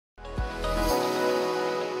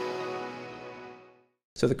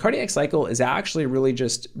So the cardiac cycle is actually really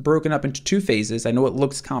just broken up into 2 phases. I know it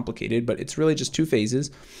looks complicated, but it's really just 2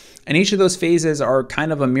 phases. And each of those phases are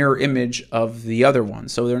kind of a mirror image of the other one.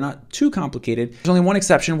 So they're not too complicated. There's only one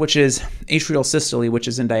exception, which is atrial systole, which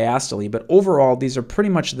is in diastole. But overall, these are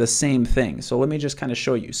pretty much the same thing. So let me just kind of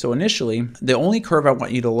show you. So initially, the only curve I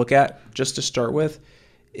want you to look at, just to start with,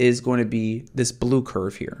 is going to be this blue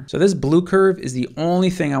curve here. So this blue curve is the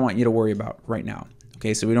only thing I want you to worry about right now.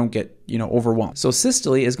 Okay, so we don't get, overwhelmed. So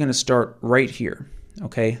systole is going to start right here.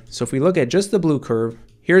 Okay, so if we look at just the blue curve,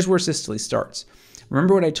 here's where systole starts.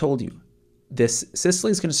 Remember what I told you. This systole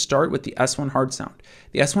is going to start with the S1 heart sound.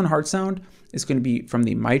 The S1 heart sound is going to be from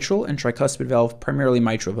the mitral and tricuspid valve, primarily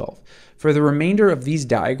mitral valve. For the remainder of these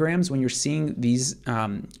diagrams, when you're seeing these,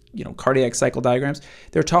 cardiac cycle diagrams,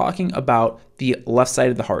 they're talking about the left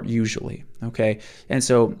side of the heart usually, okay? And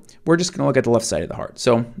so we're just going to look at the left side of the heart.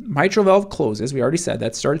 So mitral valve closes. We already said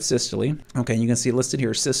that started systole. Okay, and you can see listed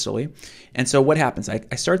here systole. And so what happens? I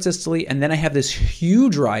start systole, and then I have this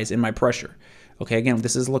huge rise in my pressure. Okay, again,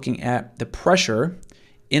 this is looking at the pressure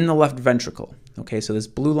in the left ventricle. Okay, so this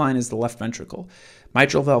blue line is the left ventricle.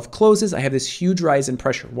 Mitral valve closes. I have this huge rise in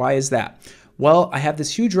pressure. Why is that? Well, I have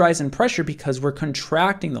this huge rise in pressure because we're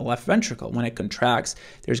contracting the left ventricle. When it contracts,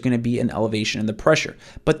 there's going to be an elevation in the pressure.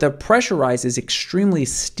 But the pressure rise is extremely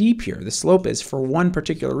steep here. The slope is for one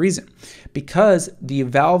particular reason. Because the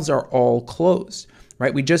valves are all closed,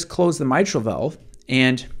 right? We just closed the mitral valve,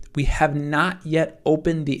 and we have not yet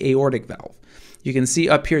opened the aortic valve. You can see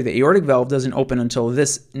up here, the aortic valve doesn't open until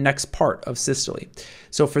this next part of systole.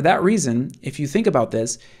 So for that reason, if you think about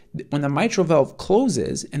this, when the mitral valve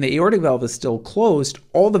closes and the aortic valve is still closed,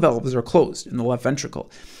 all the valves are closed in the left ventricle.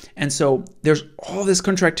 And so there's all this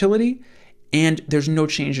contractility and there's no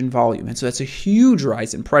change in volume. And so that's a huge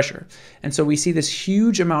rise in pressure. And so we see this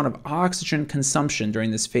huge amount of oxygen consumption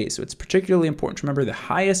during this phase. So it's particularly important to remember the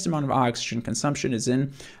highest amount of oxygen consumption is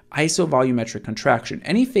in isovolumetric contraction.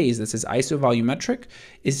 Any phase that says isovolumetric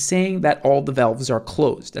is saying that all the valves are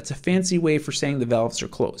closed. That's a fancy way for saying the valves are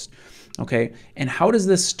closed. Okay, and how does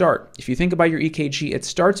this start? If you think about your EKG, it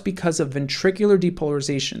starts because of ventricular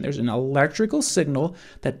depolarization. There's an electrical signal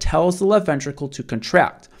that tells the left ventricle to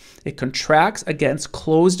contract. It contracts against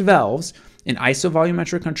closed valves in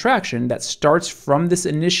isovolumetric contraction that starts from this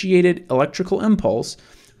initiated electrical impulse,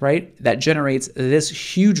 right, that generates this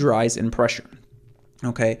huge rise in pressure.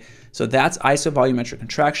 Okay, so that's isovolumetric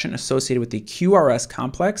contraction associated with the QRS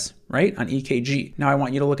complex, right, on EKG. Now I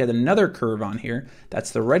want you to look at another curve on here. That's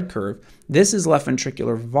the red curve. This is left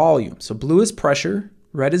ventricular volume. So blue is pressure,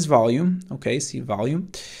 red is volume. Okay, see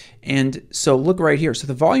volume. And so look right here. So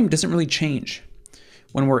the volume doesn't really change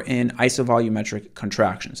when we're in isovolumetric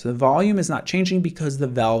contraction. So the volume is not changing because the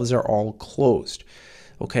valves are all closed.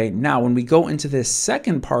 Okay, now when we go into this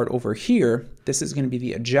second part over here, this is going to be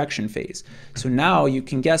the ejection phase. So now you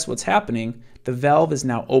can guess what's happening. The valve is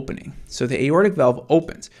now opening. So the aortic valve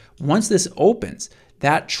opens. Once this opens,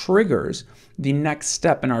 that triggers the next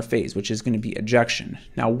step in our phase, which is going to be ejection.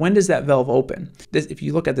 Now, when does that valve open? If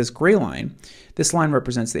you look at this gray line, this line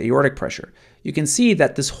represents the aortic pressure. You can see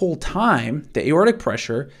that this whole time, the aortic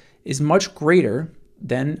pressure is much greater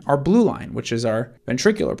than our blue line, which is our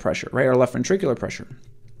ventricular pressure, right? Our left ventricular pressure.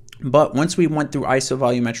 But once we went through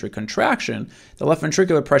isovolumetric contraction, the left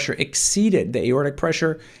ventricular pressure exceeded the aortic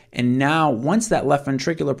pressure. And now once that left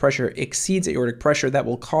ventricular pressure exceeds aortic pressure, that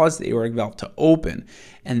will cause the aortic valve to open.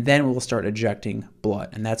 And then we'll start ejecting blood.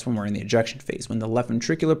 And that's when we're in the ejection phase, when the left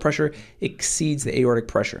ventricular pressure exceeds the aortic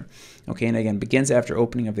pressure. Okay, and again, begins after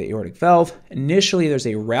opening of the aortic valve. Initially, there's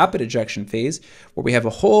a rapid ejection phase where we have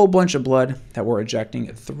a whole bunch of blood that we're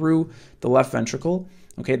ejecting through the left ventricle.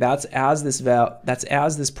 Okay, that's as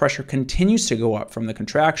this pressure continues to go up from the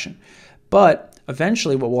contraction. But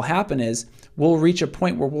eventually what will happen is we'll reach a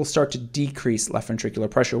point where we'll start to decrease left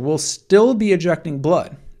ventricular pressure. We'll still be ejecting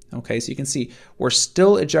blood. Okay, so you can see we're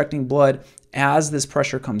still ejecting blood as this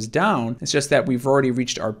pressure comes down. It's just that we've already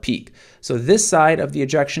reached our peak. So this side of the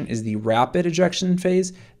ejection is the rapid ejection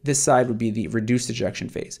phase. This side would be the reduced ejection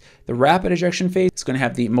phase. The rapid ejection phase is going to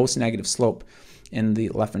have the most negative slope in the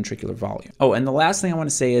left ventricular volume. Oh, and the last thing I want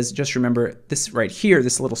to say is just remember this right here,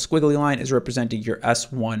 this little squiggly line is representing your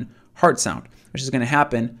S1 heart sound, which is going to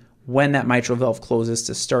happen when that mitral valve closes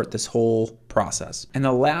to start this whole process. And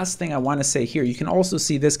the last thing I want to say here, you can also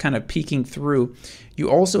see this kind of peeking through.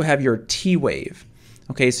 You also have your T wave.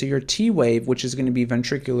 Okay, so your T wave, which is going to be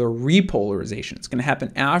ventricular repolarization. It's going to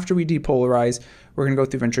happen after we depolarize. We're going to go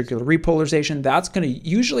through ventricular repolarization. That's going to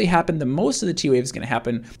usually happen, the most of the T wave is going to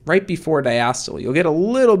happen right before diastole. You'll get a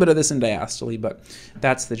little bit of this in diastole, but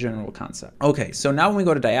that's the general concept. Okay, so now when we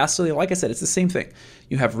go to diastole, like I said, it's the same thing.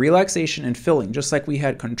 You have relaxation and filling, just like we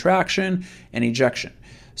had contraction and ejection.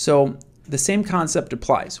 So the same concept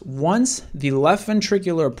applies. Once the left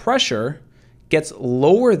ventricular pressure gets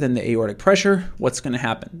lower than the aortic pressure, what's going to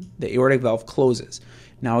happen? The aortic valve closes.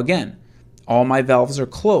 Now again, all my valves are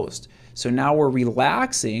closed. So now we're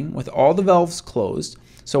relaxing with all the valves closed.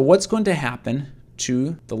 So what's going to happen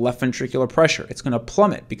to the left ventricular pressure? It's going to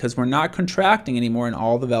plummet because we're not contracting anymore and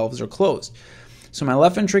all the valves are closed. So my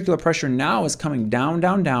left ventricular pressure now is coming down,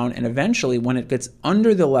 down, down, and eventually when it gets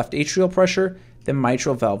under the left atrial pressure, the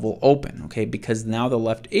mitral valve will open, okay? Because now the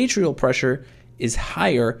left atrial pressure is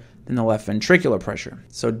higher than the left ventricular pressure.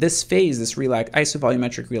 So this phase, this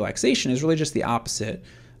isovolumetric relaxation, is really just the opposite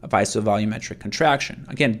of isovolumetric contraction.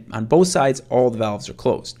 Again, on both sides, all the valves are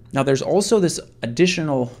closed. Now there's also this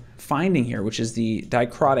additional finding here, which is the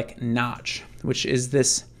Dicrotic Notch, which is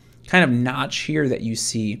this kind of notch here that you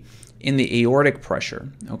see in the aortic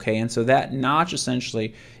pressure, okay? And so that notch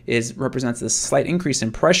essentially represents this slight increase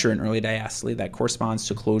in pressure in early diastole that corresponds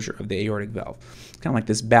to closure of the aortic valve. Kind of like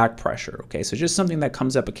this back pressure, okay? So just something that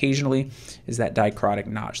comes up occasionally is that dicrotic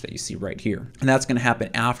notch that you see right here. And that's going to happen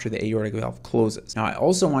after the aortic valve closes. Now, I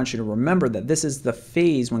also want you to remember that this is the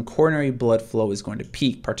phase when coronary blood flow is going to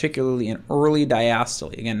peak, particularly in early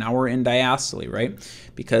diastole. Again, now we're in diastole, right?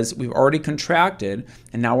 Because we've already contracted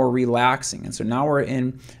and now we're relaxing. And so now we're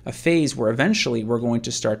in a phase where eventually we're going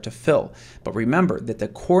to start to fill. But remember that the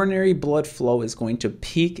coronary blood flow is going to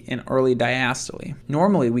peak in early diastole.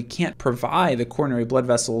 Normally, we can't provide the coronary blood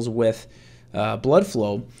vessels with blood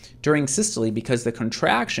flow during systole because the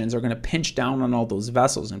contractions are going to pinch down on all those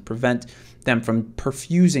vessels and prevent them from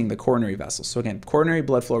perfusing the coronary vessels. So again, coronary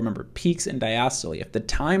blood flow, remember, peaks in diastole. If the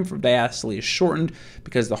time for diastole is shortened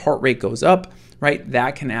because the heart rate goes up, right,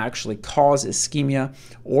 that can actually cause ischemia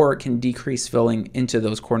or it can decrease filling into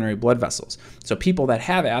those coronary blood vessels. So people that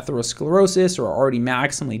have atherosclerosis or are already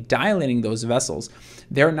maximally dilating those vessels,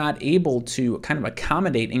 they're not able to kind of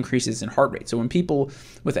accommodate increases in heart rate. So when people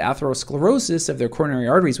with atherosclerosis of their coronary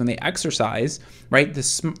arteries, when they exercise, right,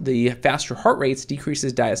 the faster heart rates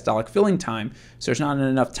decreases diastolic filling time. So there's not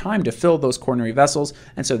enough time to fill those coronary vessels,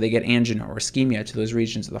 and so they get angina or ischemia to those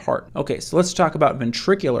regions of the heart. Okay, so let's talk about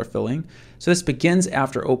ventricular filling. So this begins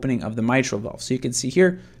after opening of the mitral valve. So you can see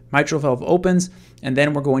here, mitral valve opens, and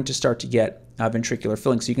then we're going to start to get ventricular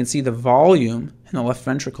filling. So you can see the volume in the left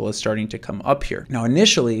ventricle is starting to come up here. Now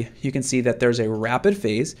initially, you can see that there's a rapid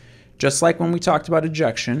phase, just like when we talked about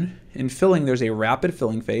ejection. In filling, there's a rapid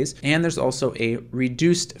filling phase, and there's also a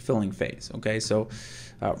reduced filling phase, okay? So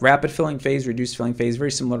rapid filling phase, reduced filling phase,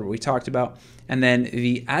 very similar to what we talked about. And then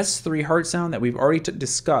the S3 heart sound that we've already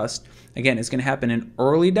discussed, again, is going to happen in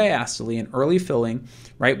early diastole and early filling,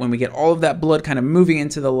 right? When we get all of that blood kind of moving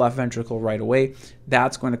into the left ventricle right away,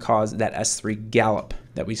 that's going to cause that S3 gallop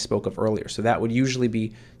that we spoke of earlier. So that would usually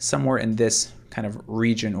be somewhere in this kind of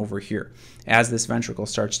region over here as this ventricle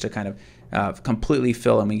starts to kind of completely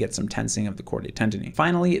fill and we get some tensing of the chordae tendineae.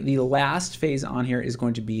 Finally, the last phase on here is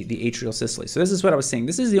going to be the atrial systole. So this is what I was saying.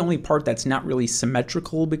 This is the only part that's not really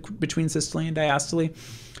symmetrical between systole and diastole,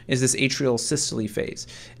 is this atrial systole phase.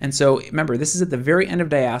 And so remember, this is at the very end of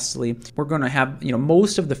diastole. We're going to have,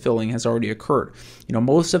 most of the filling has already occurred.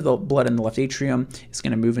 Most of the blood in the left atrium is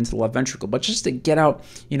going to move into the left ventricle. But just to get out,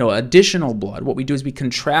 additional blood, what we do is we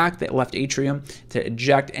contract that left atrium to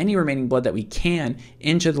eject any remaining blood that we can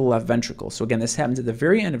into the left ventricle. So again, this happens at the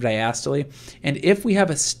very end of diastole. And if we have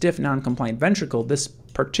a stiff, non-compliant ventricle, this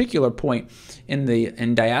particular point in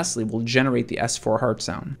diastole will generate the S4 heart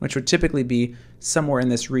sound, which would typically be somewhere in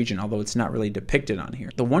this region, although it's not really depicted on here.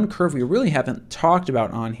 The one curve we really haven't talked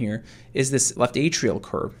about on here is this left atrial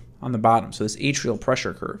curve on the bottom, so this atrial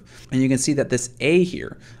pressure curve. And you can see that this A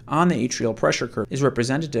here on the atrial pressure curve is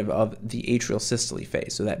representative of the atrial systole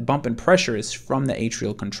phase. So that bump in pressure is from the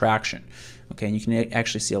atrial contraction. Okay, and you can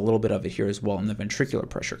actually see a little bit of it here as well in the ventricular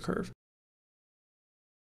pressure curve.